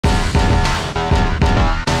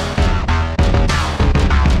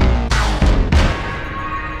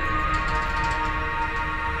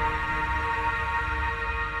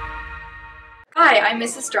Hi, I'm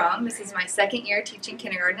Mrs. Strong. This is my second year teaching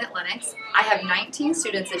kindergarten at Lenox. I have 19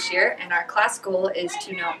 students this year, and our class goal is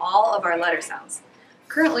to know all of our letter sounds.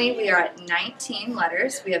 Currently, we are at 19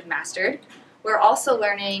 letters we have mastered. We're also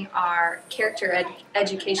learning our character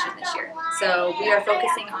education this year. So we are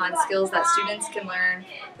focusing on skills that students can learn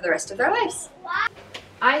for the rest of their lives.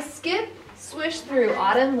 I skip, swish through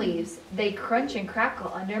autumn leaves. They crunch and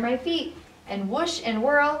crackle under my feet, and whoosh and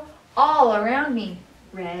whirl all around me.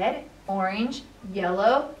 Red, orange,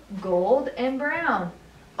 yellow, gold, and brown.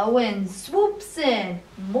 A wind swoops in.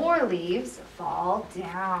 More leaves fall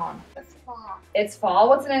down. It's fall. It's fall.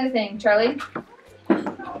 What's another thing, Charlie?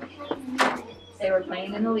 They were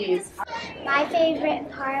playing in the leaves. My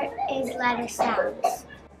favorite part is letter sounds.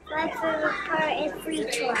 My favorite part is free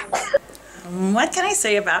choice. What can I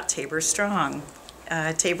say about Tabor Strong?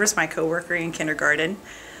 Tabor's my co-worker in kindergarten.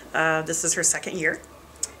 This is her second year,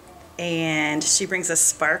 and she brings a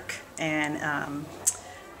spark and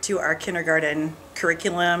to our kindergarten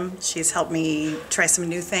curriculum. She's helped me try some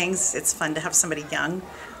new things. It's fun to have somebody young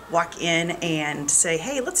walk in and say,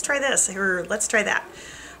 hey, let's try this, or let's try that.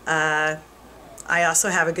 I also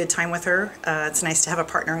have a good time with her. It's nice to have a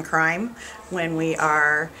partner in crime when we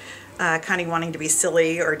are kind of wanting to be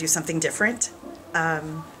silly or do something different.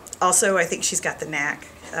 Also, I think she's got the knack.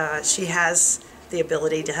 She has the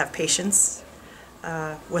ability to have patience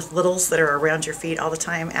with littles that are around your feet all the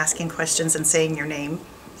time, asking questions and saying your name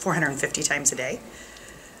 450 times a day.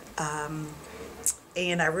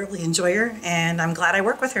 And I really enjoy her, and I'm glad I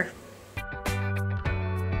work with her.